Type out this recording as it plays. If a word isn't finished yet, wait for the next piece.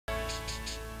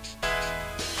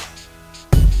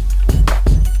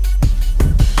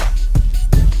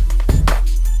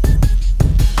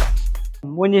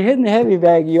when you're hitting the heavy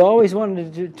bag, you always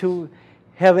want to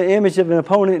have an image of an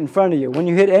opponent in front of you when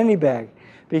you hit any bag,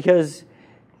 because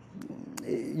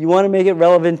you want to make it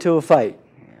relevant to a fight.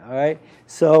 All right.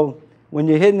 So when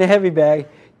you're hitting the heavy bag,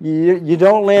 you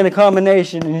don't land a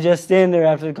combination and just stand there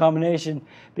after the combination,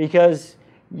 because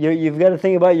you've got to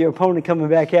think about your opponent coming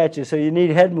back at you. So you need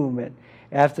head movement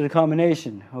after the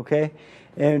combination. Okay.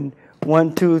 And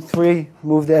 1, 2, 3,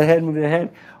 move that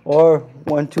head, or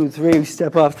 1, 2, 3,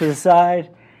 step off to the side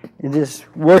and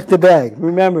just work the bag.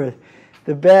 Remember,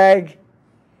 the bag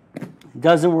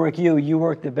doesn't work you, you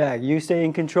work the bag. You stay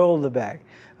in control of the bag.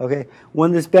 Okay?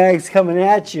 When this bag's coming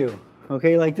at you,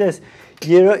 okay, like this,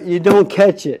 you don't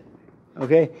catch it.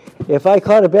 Okay? If I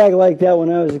caught a bag like that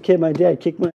when I was a kid, my dad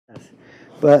kicked my ass.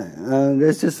 But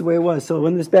that's just the way it was. So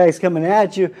when this bag's coming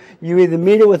at you, you either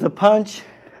meet it with a punch,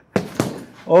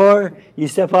 or you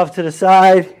step off to the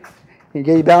side, you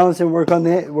get your balance and work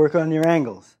on your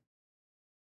angles.